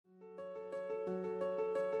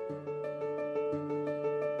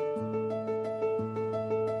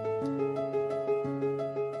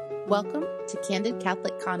Welcome to Candid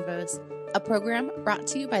Catholic Convos, a program brought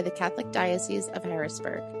to you by the Catholic Diocese of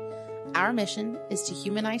Harrisburg. Our mission is to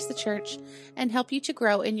humanize the Church and help you to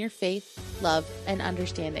grow in your faith, love, and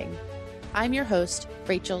understanding. I'm your host,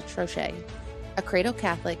 Rachel Trochet, a cradle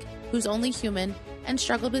Catholic who's only human and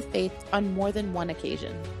struggled with faith on more than one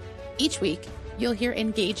occasion. Each week, you'll hear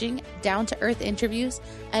engaging, down-to-earth interviews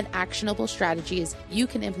and actionable strategies you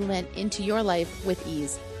can implement into your life with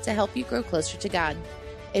ease to help you grow closer to God.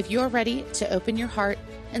 If you're ready to open your heart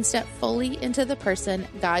and step fully into the person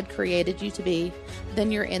God created you to be, then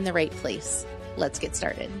you're in the right place. Let's get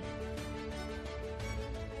started.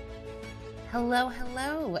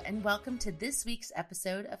 Hello, and welcome to this week's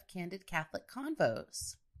episode of Candid Catholic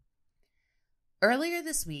Convos. Earlier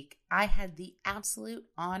this week, I had the absolute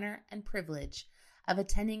honor and privilege of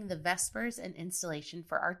attending the Vespers and Installation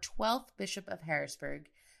for our 12th Bishop of Harrisburg,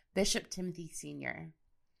 Bishop Timothy Sr.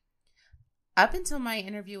 Up until my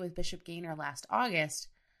interview with Bishop Gaynor last August,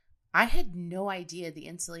 I had no idea the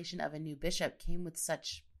installation of a new bishop came with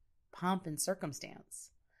such pomp and circumstance.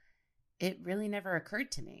 It really never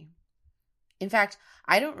occurred to me. In fact,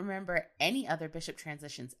 I don't remember any other bishop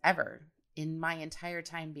transitions ever in my entire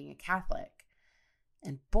time being a Catholic.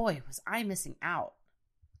 And boy, was I missing out.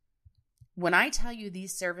 When I tell you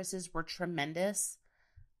these services were tremendous,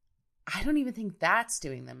 I don't even think that's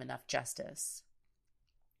doing them enough justice.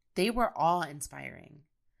 They were awe-inspiring.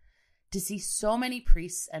 To see so many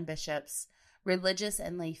priests and bishops, religious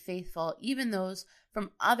and lay faithful, even those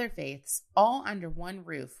from other faiths, all under one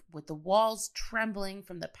roof, with the walls trembling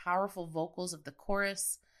from the powerful vocals of the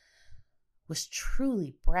chorus, was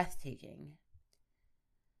truly breathtaking.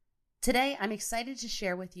 Today, I'm excited to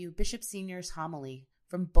share with you Bishop Senior's homily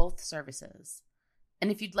from both services.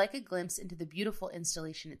 And if you'd like a glimpse into the beautiful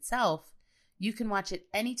installation itself, you can watch it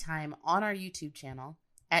anytime on our YouTube channel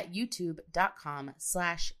at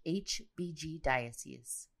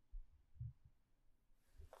youtube.com/HBGdiocese.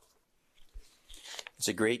 It's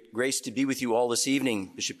a great grace to be with you all this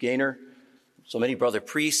evening, Bishop Gaynor, so many brother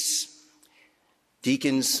priests,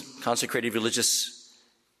 deacons, consecrated religious,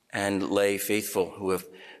 and lay faithful who have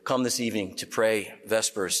come this evening to pray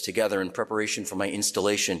Vespers together in preparation for my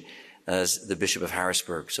installation as the Bishop of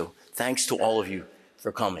Harrisburg. So thanks to all of you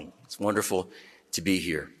for coming. It's wonderful to be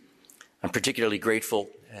here. I'm particularly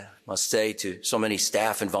grateful, I must say, to so many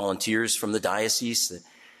staff and volunteers from the diocese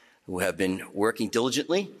who have been working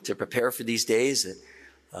diligently to prepare for these days. It's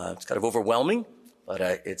kind of overwhelming, but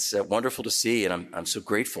it's wonderful to see, and I'm so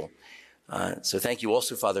grateful. So thank you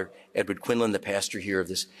also, Father Edward Quinlan, the pastor here of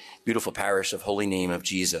this beautiful parish of Holy Name of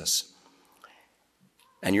Jesus,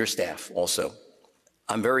 and your staff also.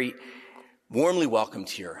 I'm very warmly welcomed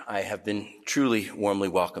here. I have been truly warmly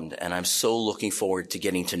welcomed, and I'm so looking forward to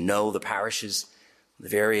getting to know the parishes, the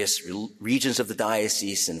various regions of the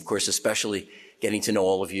diocese, and of course, especially getting to know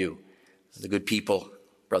all of you, the good people,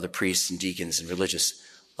 brother priests and deacons and religious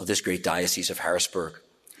of this great diocese of Harrisburg.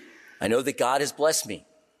 I know that God has blessed me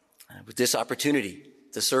with this opportunity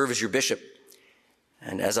to serve as your bishop.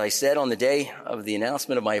 And as I said on the day of the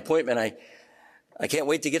announcement of my appointment, I can't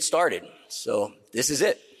wait to get started. So this is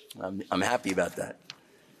it. I'm happy about that.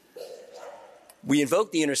 We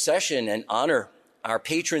invoke the intercession and honor our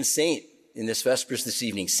patron saint in this Vespers this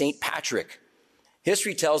evening, St. Patrick.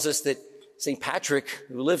 History tells us that St. Patrick,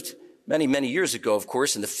 who lived many, many years ago, of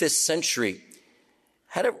course, in the 5th century,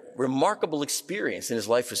 had a remarkable experience in his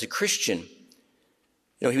life as a Christian.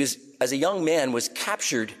 You know, he was, as a young man, was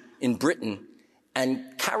captured in Britain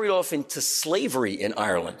and carried off into slavery in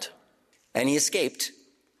Ireland. And he escaped.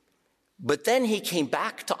 But then he came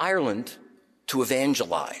back to Ireland to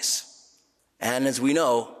evangelize. And as we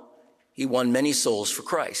know, he won many souls for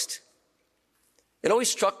Christ. It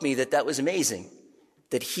always struck me that that was amazing,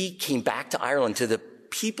 that he came back to Ireland, to the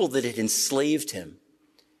people that had enslaved him,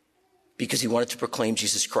 because he wanted to proclaim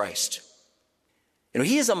Jesus Christ. You know,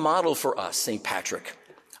 he is a model for us, St. Patrick,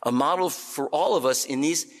 a model for all of us in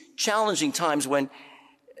these challenging times when,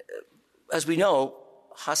 as we know,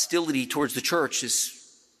 hostility towards the church is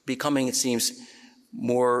becoming, it seems,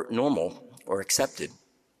 more normal or accepted.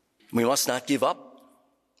 We must not give up.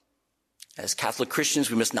 As Catholic Christians,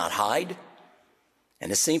 we must not hide.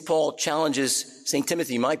 And as St. Paul challenges St.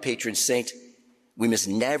 Timothy, my patron saint, we must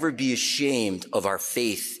never be ashamed of our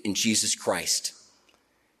faith in Jesus Christ.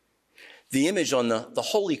 The image on the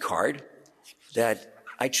holy card that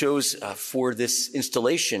I chose for this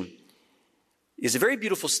installation is a very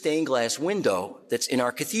beautiful stained glass window that's in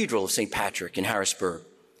our Cathedral of St. Patrick in Harrisburg.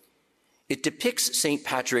 It depicts St.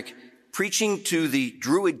 Patrick preaching to the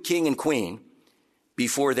Druid king and queen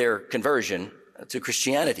before their conversion to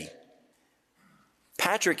Christianity.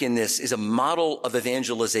 Patrick in this is a model of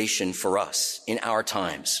evangelization for us in our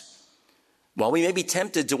times. While we may be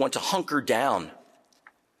tempted to want to hunker down,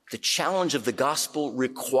 the challenge of the gospel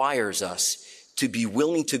requires us to be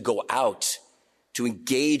willing to go out, to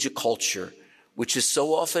engage a culture which is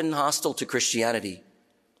so often hostile to Christianity.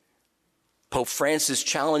 Pope Francis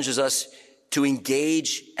challenges us to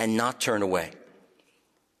engage and not turn away.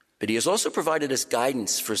 But he has also provided us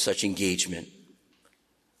guidance for such engagement.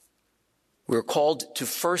 We're called to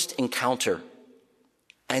first encounter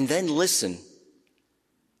and then listen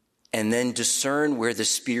and then discern where the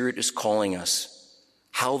Spirit is calling us,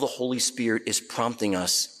 how the Holy Spirit is prompting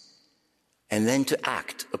us, and then to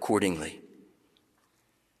act accordingly.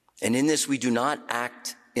 And in this, we do not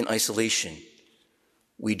act in isolation.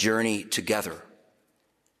 We journey together.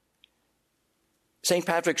 St.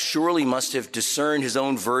 Patrick surely must have discerned his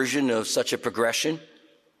own version of such a progression.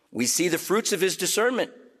 We see the fruits of his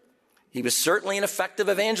discernment. He was certainly an effective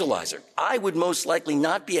evangelizer. I would most likely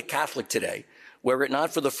not be a Catholic today were it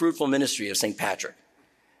not for the fruitful ministry of St. Patrick.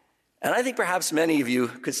 And I think perhaps many of you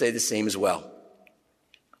could say the same as well.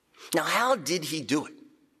 Now, how did he do it?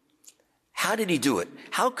 How did he do it?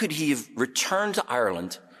 How could he have returned to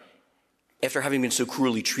Ireland after having been so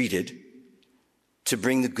cruelly treated to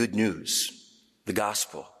bring the good news, the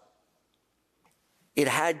gospel? It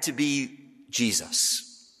had to be Jesus.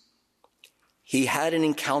 He had an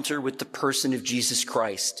encounter with the person of Jesus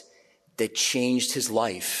Christ that changed his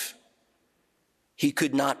life. He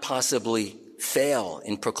could not possibly fail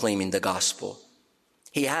in proclaiming the gospel.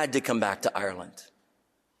 He had to come back to Ireland.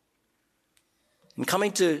 In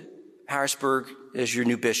coming to Harrisburg as your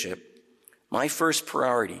new bishop, my first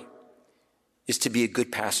priority is to be a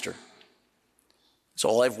good pastor. It's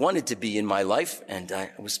all I've wanted to be in my life, and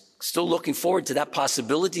I was still looking forward to that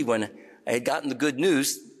possibility when I had gotten the good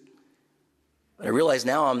news. But I realize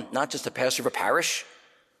now I'm not just a pastor of a parish,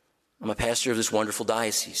 I'm a pastor of this wonderful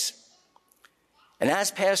diocese. And as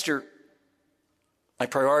pastor, my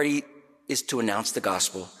priority is to announce the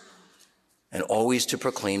gospel and always to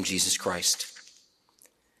proclaim Jesus Christ.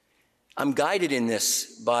 I'm guided in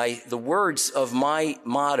this by the words of my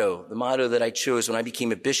motto, the motto that I chose when I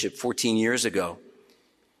became a bishop 14 years ago.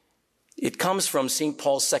 It comes from St.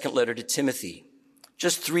 Paul's second letter to Timothy,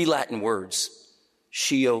 just 3 Latin words,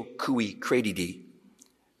 Scio cui credidi,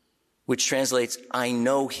 which translates, I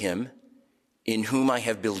know him in whom I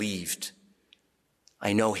have believed.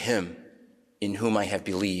 I know him in whom I have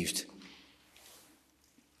believed.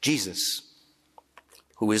 Jesus,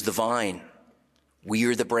 who is the vine, we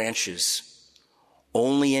are the branches.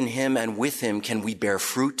 Only in him and with him can we bear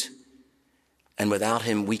fruit, and without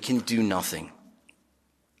him we can do nothing.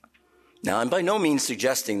 Now, I'm by no means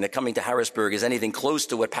suggesting that coming to Harrisburg is anything close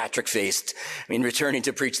to what Patrick faced in returning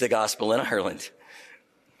to preach the gospel in Ireland.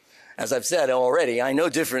 As I've said already, I know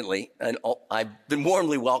differently, and I've been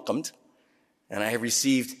warmly welcomed, and I have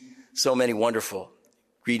received so many wonderful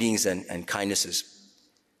greetings and kindnesses.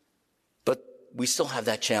 But we still have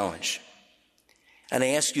that challenge. And I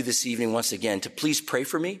ask you this evening once again to please pray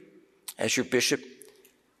for me as your bishop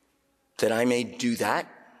that I may do that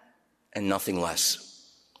and nothing less.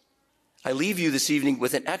 I leave you this evening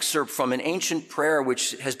with an excerpt from an ancient prayer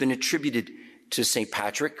which has been attributed to St.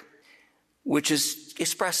 Patrick, which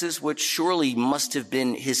expresses what surely must have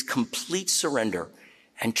been his complete surrender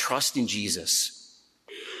and trust in Jesus,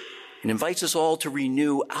 and invites us all to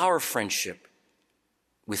renew our friendship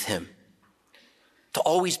with him, to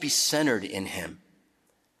always be centered in him.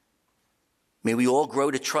 May we all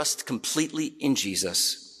grow to trust completely in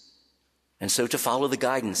Jesus, and so to follow the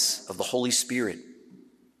guidance of the Holy Spirit.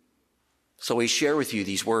 So I share with you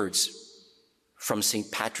these words from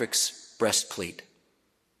St. Patrick's breastplate.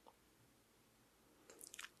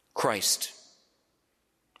 Christ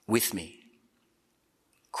with me,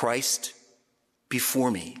 Christ before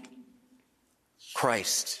me,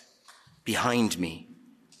 Christ behind me,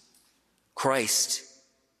 Christ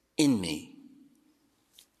in me,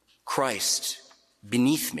 Christ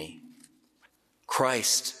beneath me,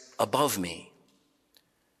 Christ above me,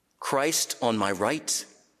 Christ on my right,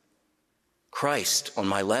 Christ on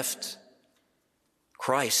my left,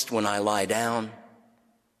 Christ when I lie down,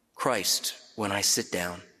 Christ when I sit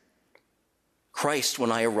down, Christ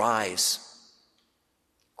when I arise,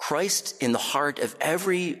 Christ in the heart of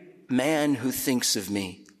every man who thinks of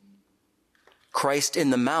me, Christ in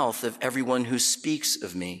the mouth of everyone who speaks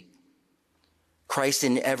of me, Christ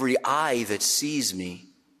in every eye that sees me,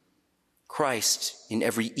 Christ in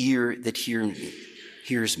every ear that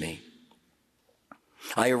hears me.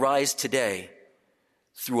 I arise today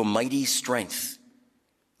through a mighty strength,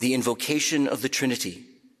 the invocation of the Trinity,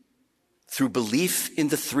 through belief in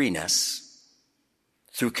the threeness,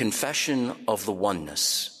 through confession of the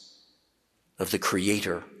oneness of the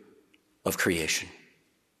Creator of creation.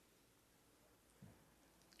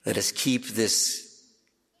 Let us keep this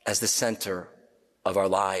as the center of our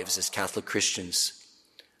lives as Catholic Christians.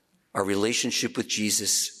 Our relationship with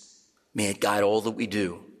Jesus, may it guide all that we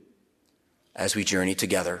do as we journey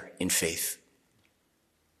together in faith.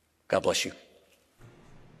 God bless you.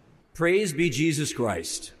 Praise be Jesus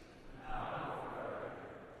Christ.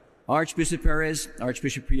 Archbishop Perez,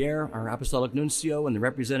 Archbishop Pierre, our Apostolic Nuncio, and the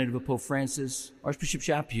representative of Pope Francis, Archbishop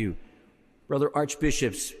Chaput, brother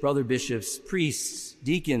archbishops, brother bishops, priests,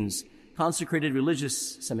 deacons, consecrated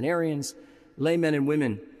religious seminarians, laymen and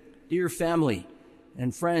women, dear family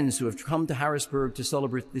and friends who have come to Harrisburg to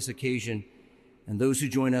celebrate this occasion, and those who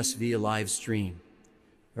join us via live stream.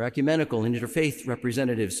 Our ecumenical and interfaith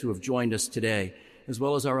representatives who have joined us today, as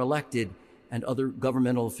well as our elected and other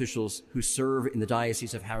governmental officials who serve in the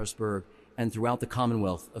Diocese of Harrisburg and throughout the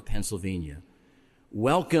Commonwealth of Pennsylvania.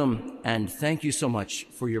 Welcome, and thank you so much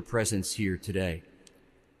for your presence here today.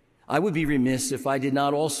 I would be remiss if I did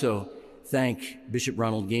not also thank Bishop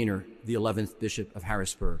Ronald Gaynor, the 11th Bishop of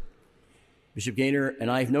Harrisburg. Bishop Gaynor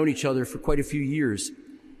and I have known each other for quite a few years.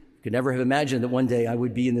 Could never have imagined that one day I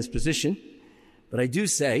would be in this position, but I do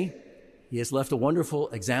say he has left a wonderful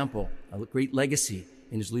example, a great legacy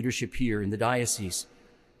in his leadership here in the diocese.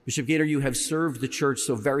 Bishop Gaynor, you have served the church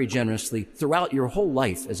so very generously throughout your whole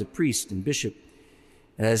life as a priest and bishop.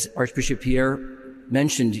 As Archbishop Pierre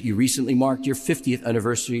mentioned, you recently marked your 50th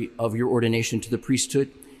anniversary of your ordination to the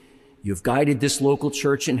priesthood. You have guided this local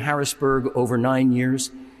church in Harrisburg over 9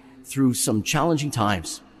 years through some challenging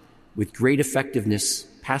times with great effectiveness,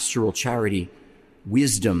 pastoral charity,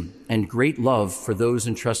 wisdom, and great love for those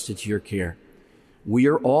entrusted to your care. We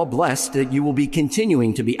are all blessed that you will be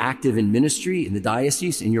continuing to be active in ministry in the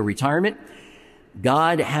diocese in your retirement.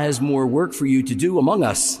 God has more work for you to do among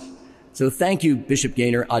us. So thank you, Bishop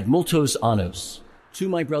Gaynor, ad multos annos. To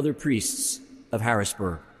my brother priests of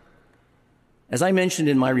Harrisburg, as I mentioned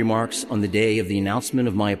in my remarks on the day of the announcement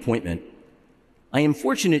of my appointment, I am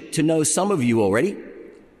fortunate to know some of you already,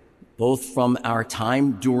 both from our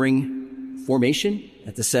time during formation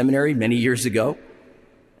at the seminary many years ago,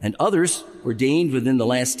 and others ordained within the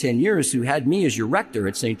last 10 years who had me as your rector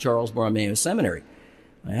at St. Charles Borromeo Seminary.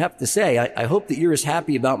 I have to say, I hope that you're as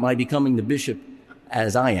happy about my becoming the bishop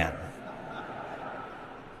as I am.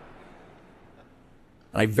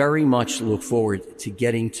 I very much look forward to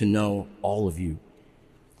getting to know all of you.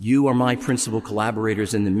 You are my principal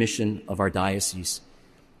collaborators in the mission of our diocese.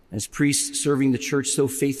 As priests serving the church so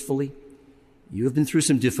faithfully, you have been through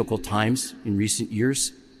some difficult times in recent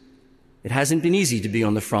years. It hasn't been easy to be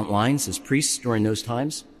on the front lines as priests during those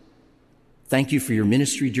times. Thank you for your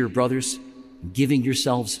ministry, dear brothers, giving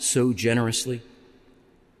yourselves so generously.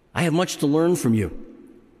 I have much to learn from you,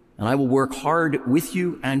 and I will work hard with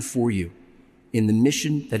you and for you in the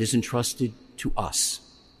mission that is entrusted to us.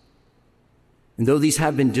 And though these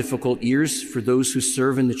have been difficult years for those who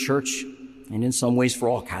serve in the church, and in some ways for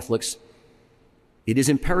all Catholics, it is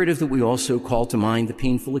imperative that we also call to mind the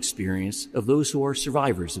painful experience of those who are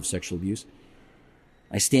survivors of sexual abuse.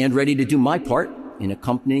 I stand ready to do my part in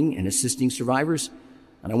accompanying and assisting survivors,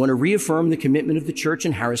 and I want to reaffirm the commitment of the church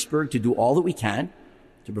in Harrisburg to do all that we can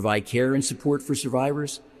to provide care and support for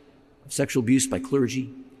survivors of sexual abuse by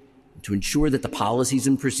clergy, to ensure that the policies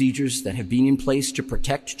and procedures that have been in place to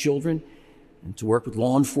protect children and to work with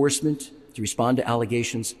law enforcement to respond to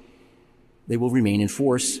allegations, they will remain in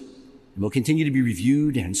force and will continue to be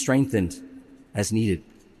reviewed and strengthened as needed.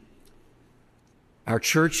 Our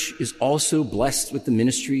church is also blessed with the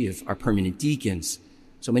ministry of our permanent deacons,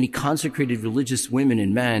 so many consecrated religious women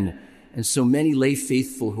and men, and so many lay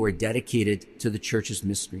faithful who are dedicated to the church's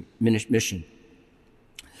mission.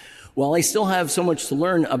 While I still have so much to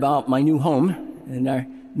learn about my new home and our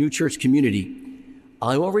new church community,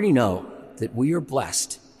 I already know that we are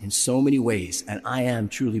blessed in so many ways, and I am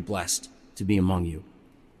truly blessed to be among you.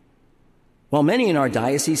 While many in our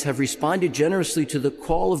diocese have responded generously to the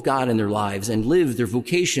call of God in their lives and lived their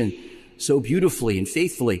vocation so beautifully and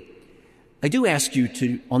faithfully, I do ask you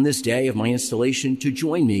to, on this day of my installation, to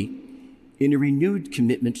join me in a renewed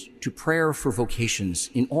commitment to prayer for vocations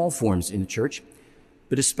in all forms in the church,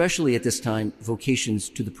 but especially at this time, vocations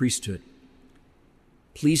to the priesthood.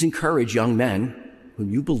 Please encourage young men whom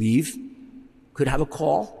you believe could have a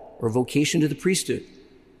call or vocation to the priesthood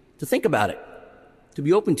to think about it, to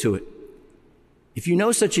be open to it. If you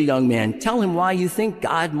know such a young man, tell him why you think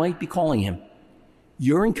God might be calling him.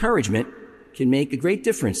 Your encouragement can make a great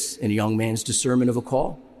difference in a young man's discernment of a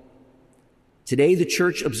call. Today, the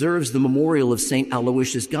church observes the memorial of St.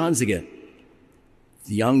 Aloysius Gonzaga.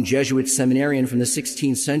 the young Jesuit seminarian from the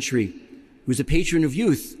 16th century, who was a patron of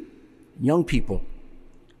youth, young people.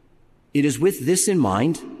 It is with this in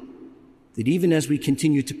mind that even as we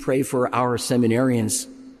continue to pray for our seminarians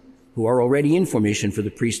who are already in formation for the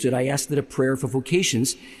priesthood, I ask that a prayer for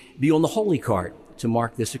vocations be on the holy card to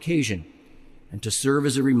mark this occasion and to serve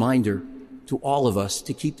as a reminder to all of us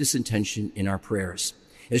to keep this intention in our prayers.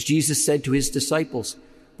 As Jesus said to his disciples,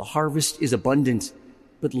 the harvest is abundant,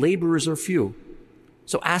 but laborers are few.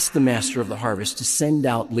 So ask the master of the harvest to send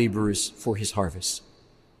out laborers for his harvest.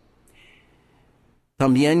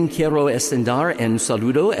 También quiero extender un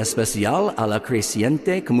saludo especial a la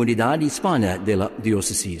creciente comunidad hispana de la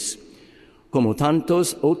diócesis. Como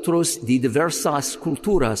tantos otros de diversas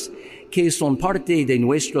culturas que son parte de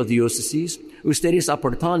nuestra diócesis, ustedes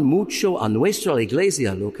aportan mucho a nuestra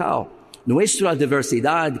iglesia local. Nuestra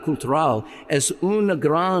diversidad cultural es una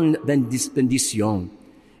gran bendición.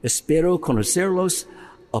 Espero conocerlos,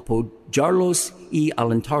 apoyarlos y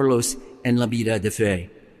alentarlos en la vida de fe.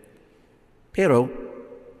 Pero,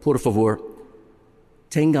 por favor,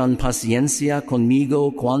 tengan paciencia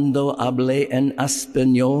conmigo cuando hable en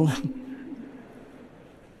español.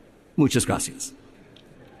 Muchas gracias.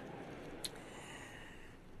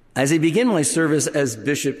 As I begin my service as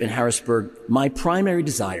bishop in Harrisburg, my primary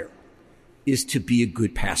desire is to be a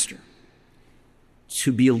good pastor,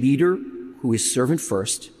 to be a leader who is servant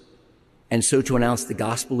first, and so to announce the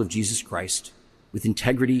gospel of Jesus Christ with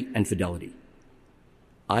integrity and fidelity.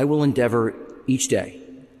 I will endeavor each day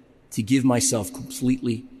to give myself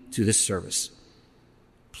completely to this service.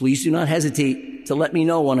 Please do not hesitate to let me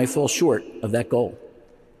know when I fall short of that goal.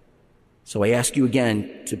 So I ask you again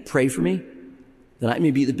to pray for me that I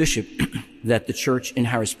may be the bishop that the church in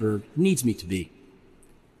Harrisburg needs me to be.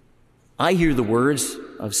 I hear the words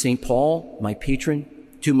of St. Paul, my patron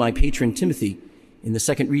Timothy, in the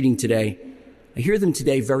second reading today. I hear them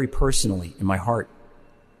today very personally in my heart.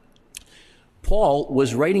 Paul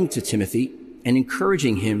was writing to Timothy and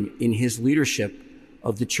encouraging him in his leadership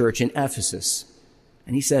of the church in Ephesus.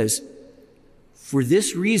 And he says, "For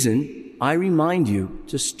this reason, I remind you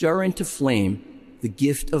to stir into flame the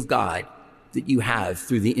gift of God that you have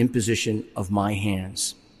through the imposition of my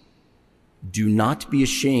hands. Do not be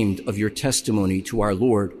ashamed of your testimony to our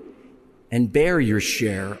Lord, and bear your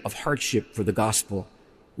share of hardship for the gospel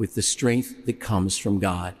with the strength that comes from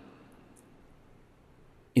God."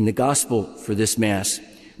 In the gospel for this Mass,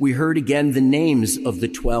 we heard again the names of the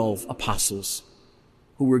 12 apostles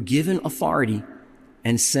who were given authority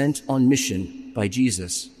and sent on mission by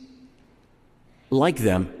Jesus. Like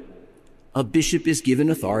them, a bishop is given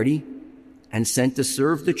authority and sent to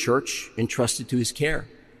serve the church entrusted to his care.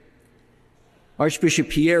 Archbishop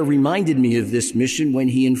Pierre reminded me of this mission when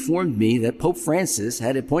he informed me that Pope Francis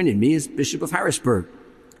had appointed me as Bishop of Harrisburg.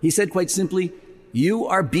 He said quite simply, "You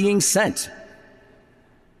are being sent."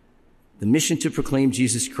 The mission to proclaim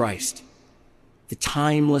Jesus Christ, the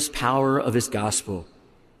timeless power of his gospel,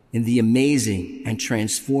 and the amazing and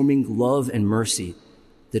transforming love and mercy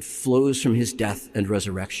that flows from his death and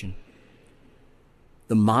resurrection.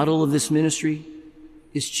 The model of this ministry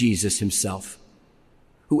is Jesus himself,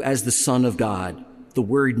 who as the Son of God, the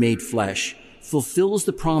Word made flesh, fulfills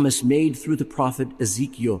the promise made through the prophet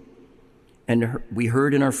Ezekiel. And we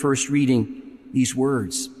heard in our first reading these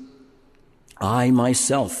words, "I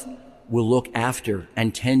myself will look after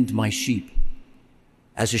and tend my sheep,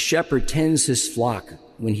 as a shepherd tends his flock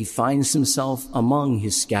when he finds himself among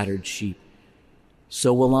his scattered sheep.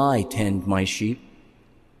 So will I tend my sheep.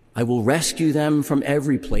 I will rescue them from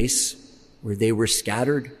every place where they were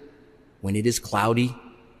scattered when it is cloudy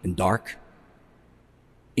and dark.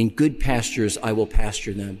 In good pastures I will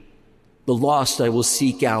pasture them. The lost I will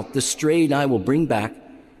seek out. The strayed I will bring back.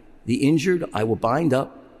 The injured I will bind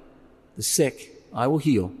up. The sick I will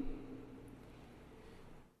heal."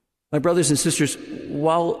 My brothers and sisters,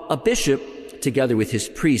 while a bishop, together with his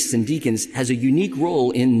priests and deacons, has a unique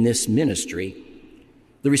role in this ministry,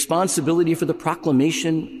 the responsibility for the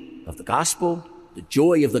proclamation of the gospel, the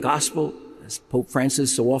joy of the gospel, as Pope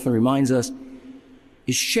Francis so often reminds us,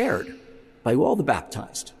 is shared by all the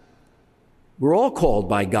baptized. We're all called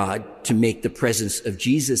by God to make the presence of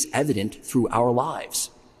Jesus evident through our lives,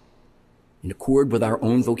 in accord with our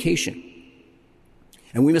own vocation.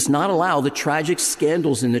 And we must not allow the tragic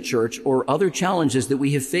scandals in the church or other challenges that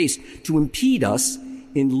we have faced to impede us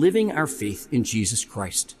in living our faith in Jesus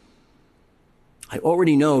Christ. I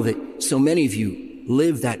already know that so many of you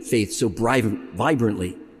live that faith so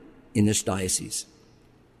vibrantly in this diocese.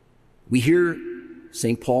 We hear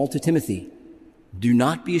St. Paul to Timothy, "Do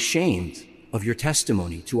not be ashamed of your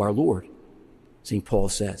testimony to our Lord," St. Paul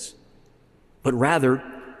says, "but rather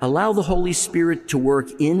allow the Holy Spirit to work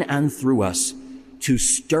in and through us to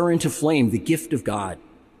stir into flame the gift of God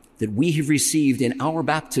that we have received in our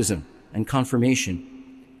baptism and confirmation.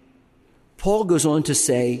 Paul goes on to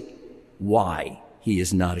say why he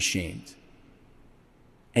is not ashamed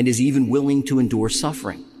and is even willing to endure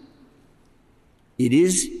suffering. It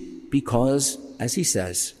is because, as he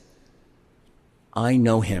says, I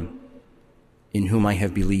know him in whom I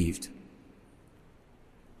have believed.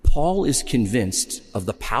 Paul is convinced of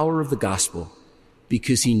the power of the gospel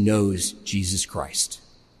because he knows Jesus Christ.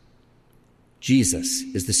 Jesus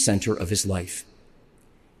is the center of his life.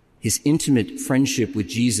 His intimate friendship with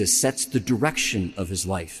Jesus sets the direction of his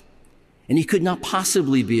life, and he could not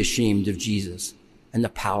possibly be ashamed of Jesus and the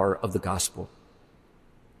power of the gospel.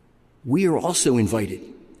 We are also invited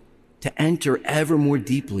to enter ever more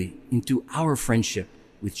deeply into our friendship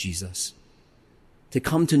with Jesus, to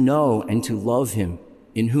come to know and to love him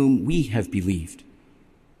in whom we have believed.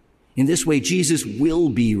 In this way, Jesus will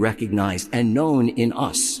be recognized and known in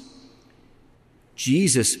us.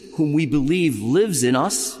 Jesus, whom we believe lives in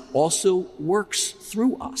us, also works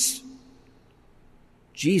through us.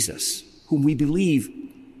 Jesus, whom we believe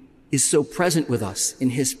is so present with us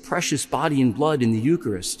in his precious body and blood in the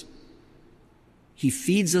Eucharist. He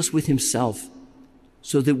feeds us with himself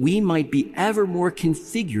so that we might be ever more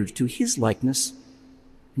configured to his likeness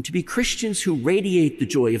and to be Christians who radiate the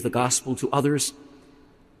joy of the gospel to others,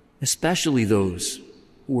 especially those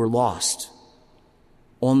who are lost,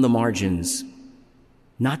 on the margins,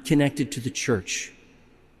 not connected to the church,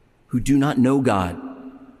 who do not know God,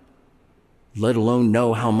 let alone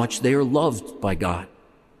know how much they are loved by God,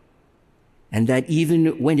 and that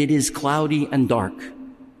even when it is cloudy and dark,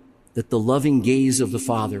 that the loving gaze of the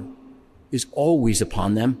Father is always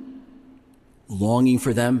upon them, longing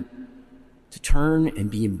for them to turn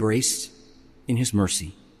and be embraced in his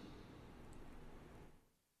mercy.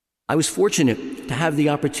 I was fortunate to have the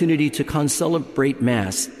opportunity to concelebrate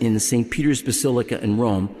Mass in St. Peter's Basilica in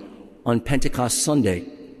Rome on Pentecost Sunday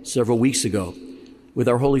several weeks ago, with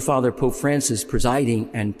our Holy Father Pope Francis presiding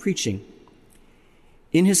and preaching.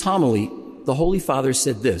 In his homily, the Holy Father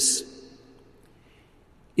said this: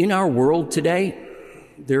 "In our world today,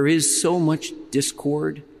 there is so much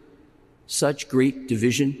discord, such great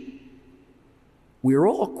division. We are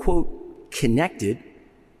all, quote, connected,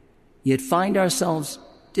 yet find ourselves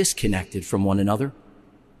disconnected from one another,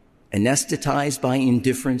 anesthetized by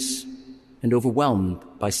indifference and overwhelmed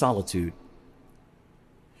by solitude."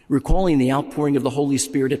 Recalling the outpouring of the Holy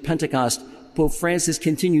Spirit at Pentecost, Pope Francis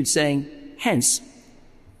continued saying, "Hence,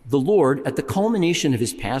 the Lord, at the culmination of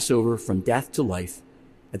his Passover from death to life,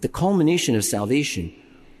 at the culmination of salvation,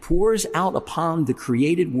 pours out upon the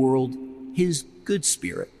created world his good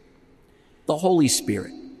Spirit, the Holy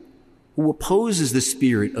Spirit, who opposes the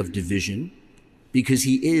spirit of division because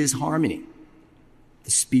he is harmony,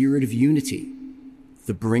 the spirit of unity,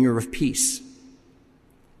 the bringer of peace.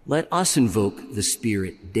 Let us invoke the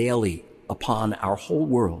Spirit daily upon our whole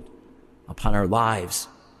world, upon our lives,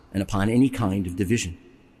 and upon any kind of division."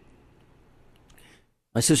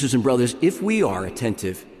 My sisters and brothers, if we are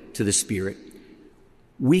attentive to the Spirit,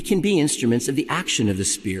 we can be instruments of the action of the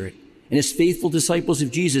Spirit, and as faithful disciples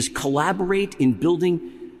of Jesus, collaborate in building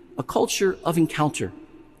a culture of encounter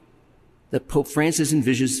that Pope Francis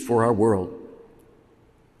envisions for our world.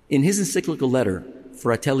 In his encyclical letter,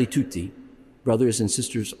 Fratelli Tutti, brothers and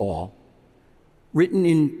sisters all, written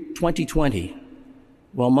in 2020,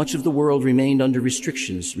 while much of the world remained under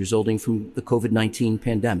restrictions resulting from the COVID-19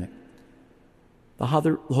 pandemic, the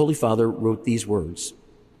Holy Father wrote these words: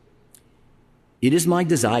 "It is my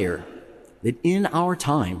desire that in our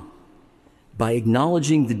time, by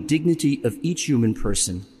acknowledging the dignity of each human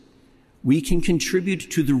person, we can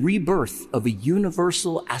contribute to the rebirth of a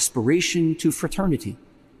universal aspiration to fraternity.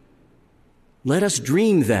 Let us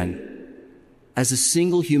dream then as a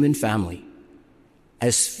single human family,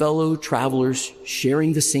 as fellow travelers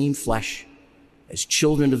sharing the same flesh, as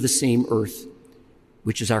children of the same earth,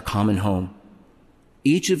 which is our common home,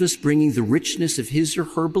 each of us bringing the richness of his or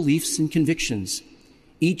her beliefs and convictions,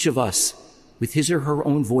 each of us with his or her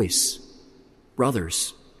own voice,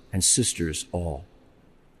 brothers and sisters all."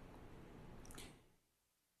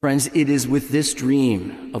 Friends, it is with this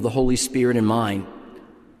dream of the Holy Spirit in mind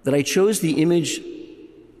that I chose the image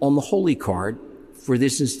on the Holy Card for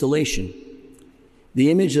this installation, the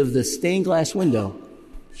image of the stained glass window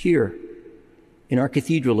here in our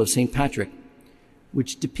Cathedral of St. Patrick,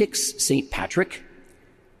 which depicts St. Patrick,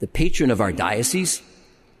 the patron of our diocese,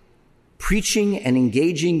 preaching and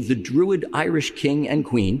engaging the Druid Irish king and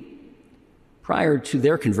queen prior to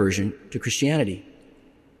their conversion to Christianity.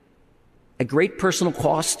 At great personal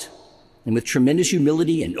cost and with tremendous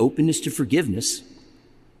humility and openness to forgiveness,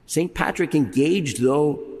 St. Patrick engaged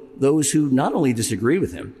those who not only disagreed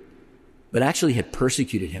with him, but actually had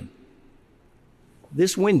persecuted him.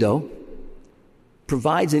 This window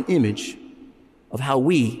provides an image of how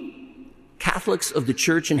we, Catholics of the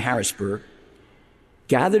Church in Harrisburg,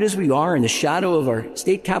 gathered as we are in the shadow of our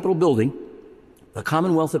state capitol building, the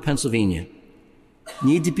Commonwealth of Pennsylvania,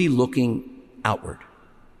 need to be looking outward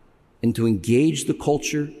and to engage the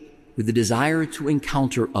culture with the desire to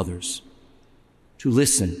encounter others, to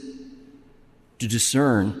listen, to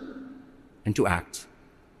discern, and to act,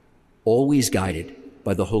 always guided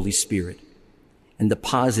by the Holy Spirit and the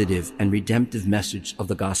positive and redemptive message of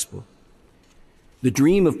the gospel. The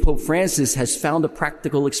dream of Pope Francis has found a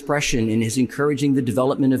practical expression in his encouraging the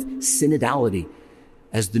development of synodality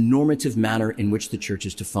as the normative manner in which the church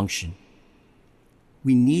is to function.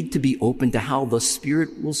 We need to be open to how the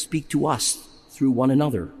Spirit will speak to us through one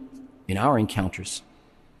another in our encounters.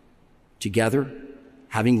 Together,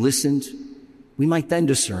 having listened, we might then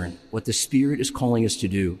discern what the Spirit is calling us to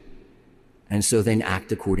do, and so then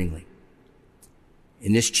act accordingly.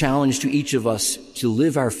 In this challenge to each of us to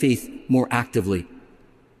live our faith more actively,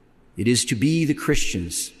 it is to be the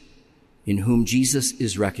Christians in whom Jesus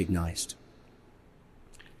is recognized.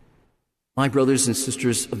 My brothers and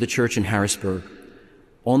sisters of the Church in Harrisburg,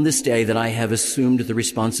 on this day that I have assumed the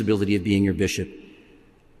responsibility of being your bishop,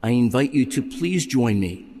 I invite you to please join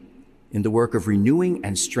me in the work of renewing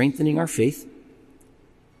and strengthening our faith,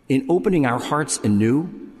 in opening our hearts anew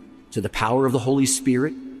to the power of the Holy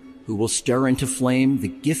Spirit, who will stir into flame the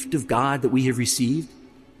gift of God that we have received,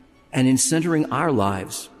 and in centering our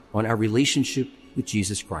lives on our relationship with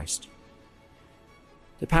Jesus Christ.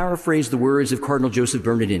 To paraphrase the words of Cardinal Joseph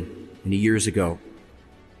Bernardin many years ago,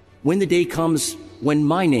 when the day comes when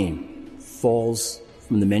my name falls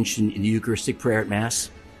from the mention in the Eucharistic prayer at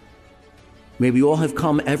Mass, may we all have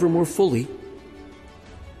come ever more fully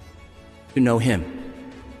to know him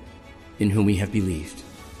in whom we have believed.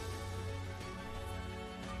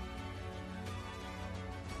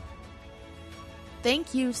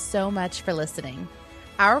 Thank you so much for listening.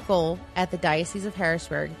 Our goal at the Diocese of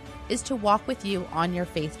Harrisburg is to walk with you on your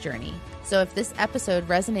faith journey. So if this episode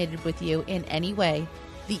resonated with you in any way,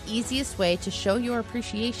 the easiest way to show your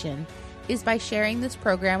appreciation is by sharing this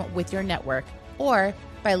program with your network or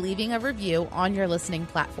by leaving a review on your listening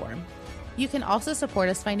platform. You can also support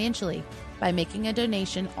us financially by making a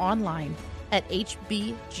donation online at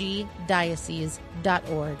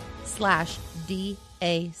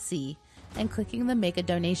hbgdiocese.org/DAC and clicking the Make a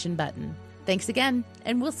Donation button. Thanks again,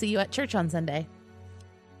 and we'll see you at church on Sunday.